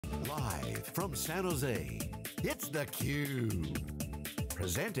Live from San Jose, it's theCUBE.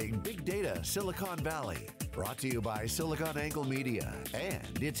 Presenting Big Data Silicon Valley. Brought to you by SiliconANGLE Media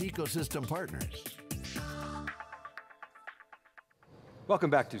and its ecosystem partners. Welcome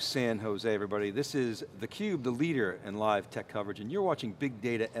back to San Jose, everybody. This is theCUBE, the leader in live tech coverage, and you're watching Big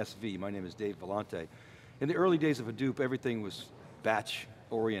Data SV. My name is Dave Vellante. In the early days of Hadoop, everything was batch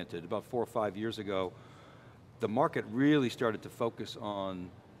oriented. About 4 or 5 years ago, the market really started to focus on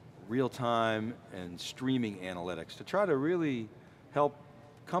real-time and streaming analytics to try to really help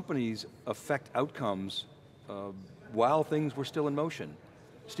companies affect outcomes while things were still in motion.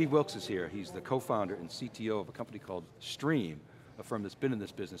 Steve Wilkes is here. He's the co-founder and CTO of a company called Striim, a firm that's been in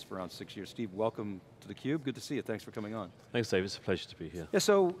this business for around 6 years. Steve, welcome to theCUBE. Good to see you. Thanks for coming on. Thanks, Dave. It's a pleasure to be here. Yeah,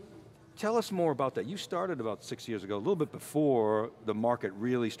 so tell us more about that. You started about 6 years ago, a little bit before the market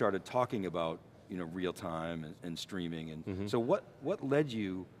really started talking about real time and streaming. And so what led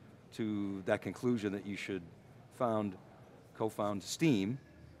you to that conclusion that you should co-found Striim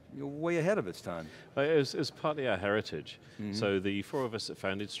way ahead of its time? It was partly our heritage. So the 4 of us that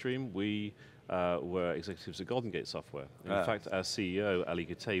founded Striim, we were executives at Golden Gate Software. In fact, our CEO, Ali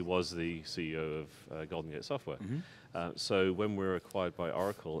Gitay, was the CEO of Golden Gate Software. So when we were acquired by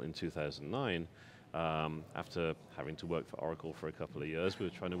Oracle in 2009, after having to work for Oracle for a couple of years, we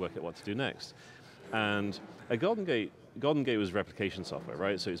were trying to work out what to do next. And at Golden Gate was replication software,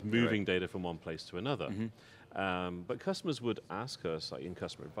 right? So it's moving data from one place to another. But customers would ask us, like in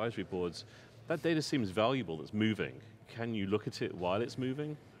customer advisory boards, that data seems valuable, it's moving. Can you look at it while it's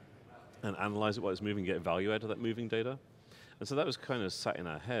moving and analyze it while it's moving, get value out of that moving data? And so that was kind of sat in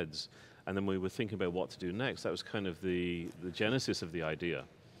our heads. And then we were thinking about what to do next. That was kind of the genesis of the idea.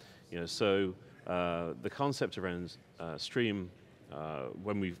 So the concept around Striim,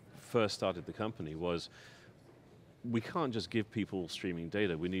 when we first started the company, was we can't just give people streaming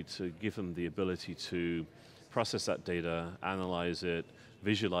data. We need to give them the ability to process that data, analyze it,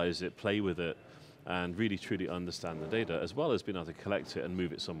 visualize it, play with it, and really truly understand the data, as well as being able to collect it and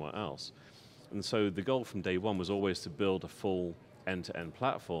move it somewhere else. And so the goal from day one was always to build a full end-to-end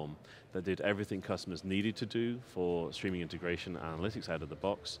platform that did everything customers needed to do for streaming integration analytics out of the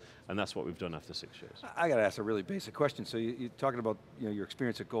box, and that's what we've done after 6 years. I got to ask a really basic question. So you're talking about your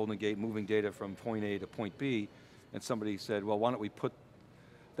experience at Golden Gate, moving data from point A to point B, and somebody said, well, why don't we put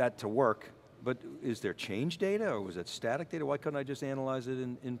that to work? But is there change data, or was it static data? Why couldn't I just analyze it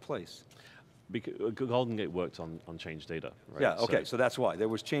in place? Because Golden Gate worked on change data, right? Yeah, okay, so that's why. There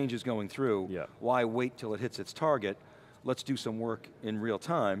was changes going through. Yeah. Why wait till it hits its target? Let's do some work in real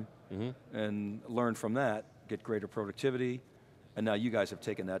time and learn from that, get greater productivity, and now you guys have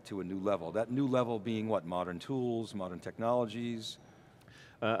taken that to a new level. That new level being what? Modern tools, modern technologies?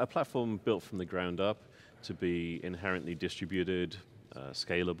 A platform built from the ground up to be inherently distributed,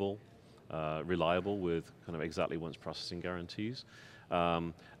 scalable, reliable with kind of exactly once processing guarantees,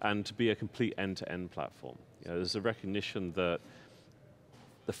 and to be a complete end-to-end platform. There's a recognition that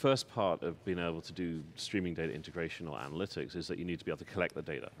the first part of being able to do streaming data integration or analytics is that you need to be able to collect the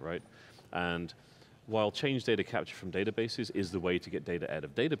data, right? And while change data capture from databases is the way to get data out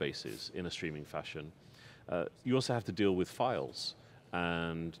of databases in a streaming fashion, you also have to deal with files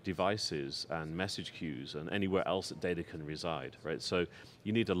and devices and message queues and anywhere else that data can reside, right? So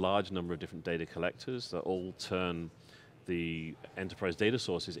you need a large number of different data collectors that all turn the enterprise data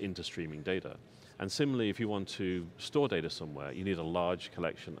sources into streaming data. And similarly, if you want to store data somewhere, you need a large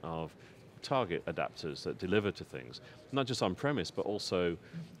collection of target adapters that deliver to things, not just on-premise, but also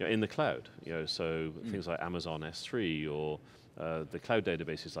in the cloud. So things like Amazon S3 or the cloud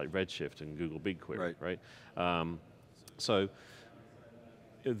databases like Redshift and Google BigQuery, right? So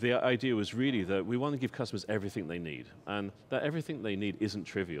the idea was really that we want to give customers everything they need, and that everything they need isn't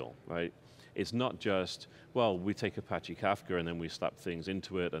trivial, right? It's not just, well, we take Apache Kafka and then we slap things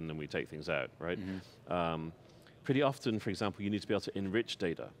into it and then we take things out, right? Pretty often, for example, you need to be able to enrich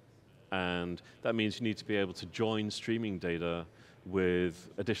data. And that means you need to be able to join streaming data with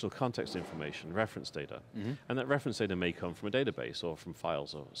additional context information, reference data. And that reference data may come from a database or from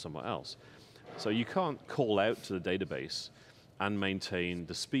files or somewhere else. So you can't call out to the database and maintain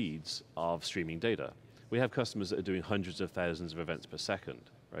the speeds of streaming data. We have customers that are doing hundreds of thousands of events per second,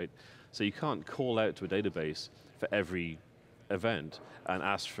 right? So you can't call out to a database for every event and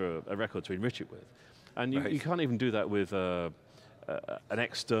ask for a record to enrich it with. And you can't even do that with an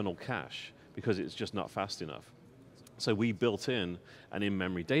external cache because it's just not fast enough. So we built in an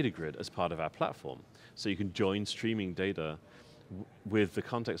in-memory data grid as part of our platform. So you can join streaming data with the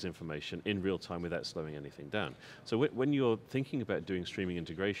context information in real time without slowing anything down. So when you're thinking about doing streaming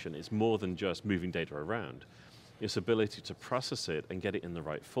integration, it's more than just moving data around. its ability to process it and get it in the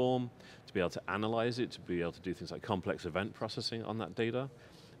right form, to be able to analyze it, to be able to do things like complex event processing on that data,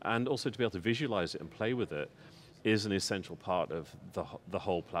 and also to be able to visualize it and play with it is an essential part of the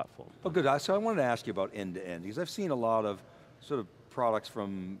whole platform. Oh good, so I wanted to ask you about end-to-end, because I've seen a lot of sort of products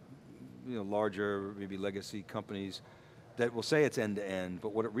from larger, maybe legacy companies that will say it's end-to-end,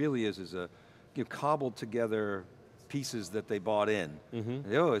 but what it really is a cobbled together pieces that they bought in.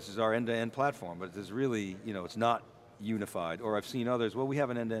 Oh, this is our end-to-end platform, but it's really, it's not unified. Or I've seen others, well, we have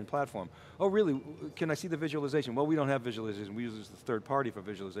an end-to-end platform. Oh, really, can I see the visualization? Well, we don't have visualization, we use the third party for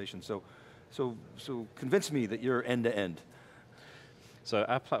visualization, so convince me that you're end-to-end. So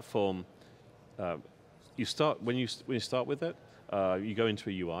our platform, when you start with it, you go into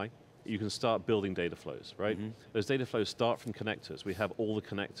a UI, you can start building data flows, right? Those data flows start from connectors. We have all the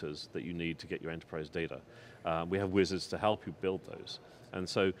connectors that you need to get your enterprise data. We have wizards to help you build those. And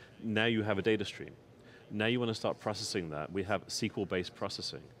so now you have a data stream. Now you want to start processing that. We have SQL-based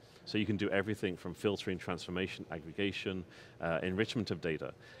processing. So you can do everything from filtering, transformation, aggregation, enrichment of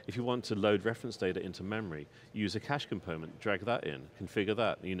data. If you want to load reference data into memory, use a cache component, drag that in, configure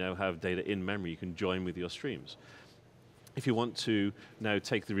that. You now have data in memory you can join with your streams. If you want to now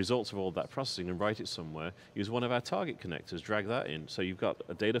take the results of all that processing and write it somewhere, use one of our target connectors, drag that in, so you've got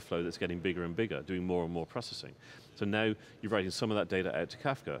a data flow that's getting bigger and bigger, doing more and more processing. So now you're writing some of that data out to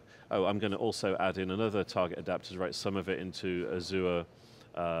Kafka. Oh, I'm going to also add in another target adapter to write some of it into Azure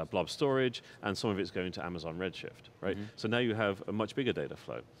blob storage, and some of it's going to Amazon Redshift, right? So now you have a much bigger data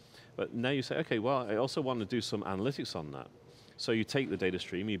flow. But now you say, okay, well, I also want to do some analytics on that. So you take the data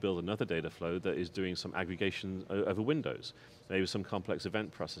stream, you build another data flow that is doing some aggregation over windows, maybe some complex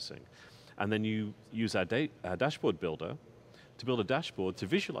event processing. And then you use our dashboard builder to build a dashboard to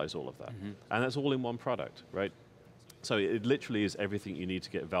visualize all of that. And that's all in one product, right? So it literally is everything you need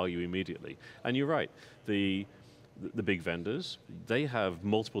to get value immediately. And you're right, the big vendors, they have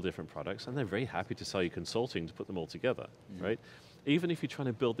multiple different products and they're very happy to sell you consulting to put them all together, right? Even if you're trying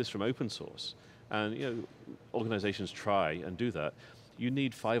to build this from open source, and organizations try and do that, you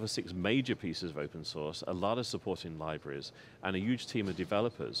need 5 or 6 major pieces of open source, a lot of supporting libraries, and a huge team of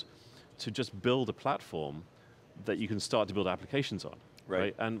developers to just build a platform that you can start to build applications on,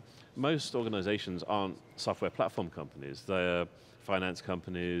 right? And most organizations aren't software platform companies. They're finance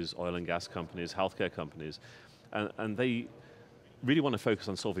companies, oil and gas companies, healthcare companies, and they really want to focus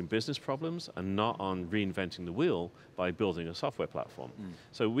on solving business problems and not on reinventing the wheel by building a software platform.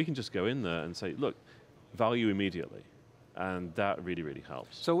 So we can just go in there and say, look, value immediately. And that really, really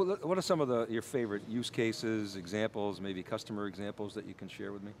helps. So what are some of your favorite use cases, examples, maybe customer examples that you can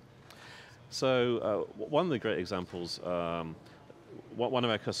share with me? So one of the great examples, one of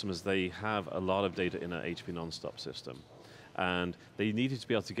our customers, they have a lot of data in an HP nonstop system. And they needed to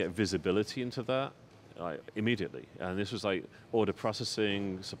be able to get visibility into that immediately. And this was like order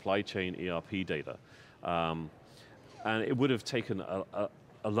processing, supply chain, ERP data. And it would have taken a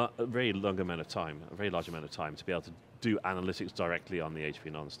very long amount of time, a very large amount of time to be able to do analytics directly on the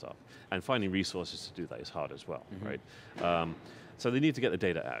HP nonstop. And finding resources to do that is hard as well, right? So they need to get the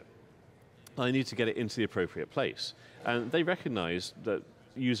data out. They need to get it into the appropriate place. And they recognized that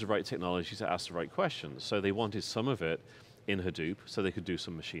use the right technology to ask the right questions. So they wanted some of it in Hadoop, so they could do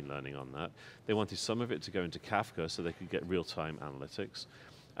some machine learning on that. They wanted some of it to go into Kafka, so they could get real-time analytics.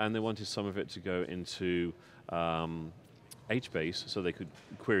 And they wanted some of it to go into HBase, so they could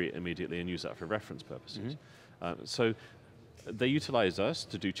query it immediately and use that for reference purposes. So they utilized us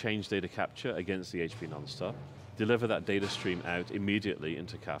to do change data capture against the HP nonstop, deliver that data stream out immediately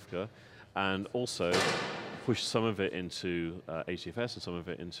into Kafka, and also push some of it into HDFS and some of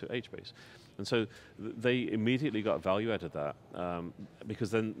it into HBase. And so they immediately got value out of that because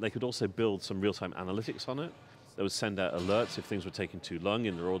then they could also build some real-time analytics on it. They would send out alerts if things were taking too long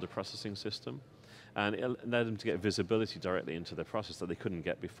in their order processing system. And it led them to get visibility directly into their process that they couldn't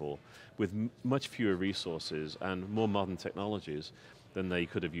get before, with much fewer resources and more modern technologies than they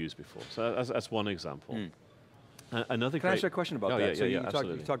could have used before. So that's one example. Another Can I ask you a question about that? Yeah,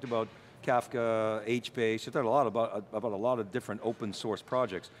 You talked about Kafka, HBase, you've talked a lot about a lot of different open source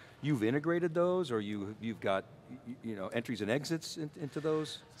projects. You've integrated those, or you've got entries and exits into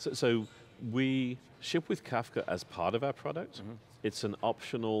those? So we ship with Kafka as part of our product. It's an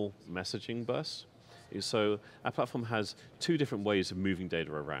optional messaging bus. So our platform has 2 different ways of moving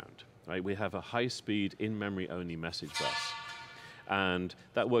data around, right? We have a high-speed, in-memory only message bus. And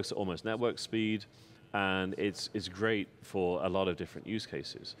that works at almost network speed, and it's great for a lot of different use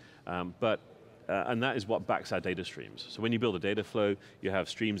cases. And that is what backs our data streams. So when you build a data flow, you have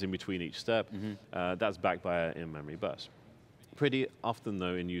streams in between each step. That's backed by our in-memory bus. Pretty often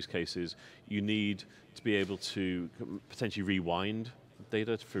though in use cases, you need to be able to potentially rewind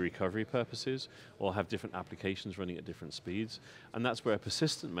data for recovery purposes, or have different applications running at different speeds. And that's where a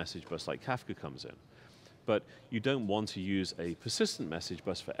persistent message bus like Kafka comes in. But you don't want to use a persistent message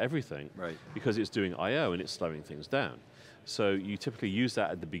bus for everything, right, because it's doing I/O and it's slowing things down. So you typically use that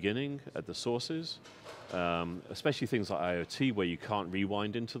at the beginning, at the sources, especially things like IoT where you can't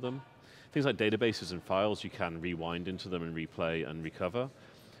rewind into them. Things like databases and files, you can rewind into them and replay and recover,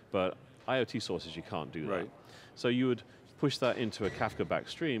 but IoT sources, you can't do that. Right. So you would push that into a Kafka back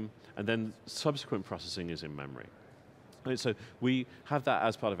stream, and then subsequent processing is in memory. Right, so we have that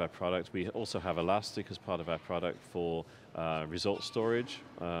as part of our product. We also have Elastic as part of our product for result storage.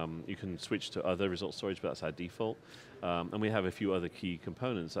 You can switch to other result storage, but that's our default. And we have a few other key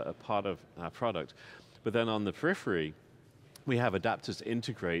components that are part of our product. But then on the periphery, we have adapters to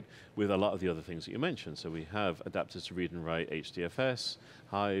integrate with a lot of the other things that you mentioned. So we have adapters to read and write HDFS,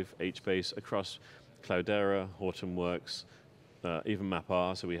 Hive, HBase, across Cloudera, Hortonworks, even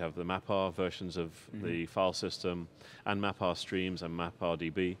MapR, so we have the MapR versions of the file system, and MapR streams and MapR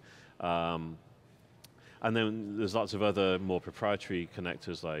DB. And then there's lots of other more proprietary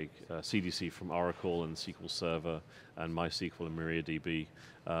connectors like CDC from Oracle and SQL Server and MySQL and MariaDB,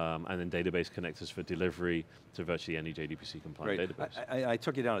 and then database connectors for delivery to virtually any JDBC compliant database. I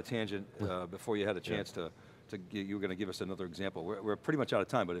took you down a tangent before you had a chance you were going to give us another example. We're pretty much out of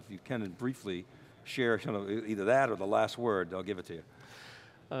time, but if you can briefly share either that or the last word, I'll give it to you.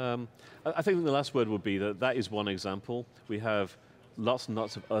 I think the last word would be that is one example. We have lots and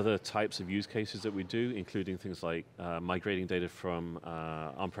lots of other types of use cases that we do, including things like migrating data from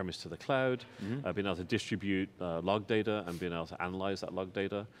on-premise to the cloud, being able to distribute log data and being able to analyze that log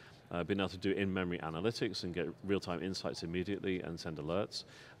data, being able to do in-memory analytics and get real-time insights immediately and send alerts.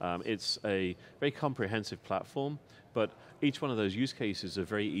 It's a very comprehensive platform, but each one of those use cases are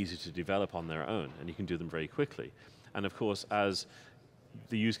very easy to develop on their own, and you can do them very quickly. And of course, as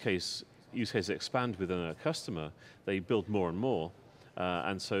the use cases expand within a customer, they build more and more,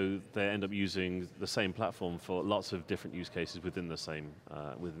 and so they end up using the same platform for lots of different use cases within the same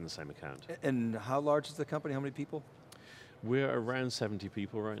account. And how large is the company? How many people? We're around 70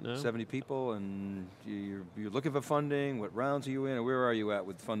 people right now. 70 people, and you're looking for funding. What rounds are you in, or where are you at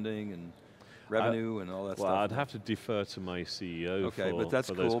with funding and revenue and all that stuff? Well, I'd have to defer to my CEO but that's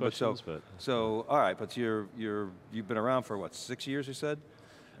for cool. those questions. So all right, but you've been around for what, 6 years? You said.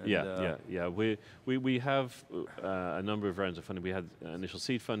 And yeah. We have a number of rounds of funding. We had initial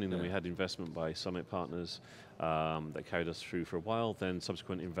seed funding, then we had investment by Summit Partners that carried us through for a while, then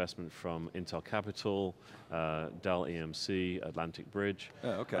subsequent investment from Intel Capital, Dell EMC, Atlantic Bridge.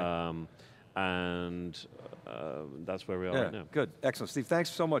 And that's where we are right now. Good, excellent. Steve, thanks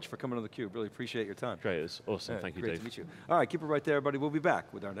so much for coming on theCUBE. Really appreciate your time. Great, it's awesome. Thank you, Dave. Great to meet you. All right, keep it right there, everybody. We'll be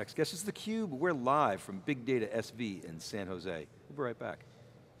back with our next guest. It's theCUBE. We're live from Big Data SV in San Jose. We'll be right back.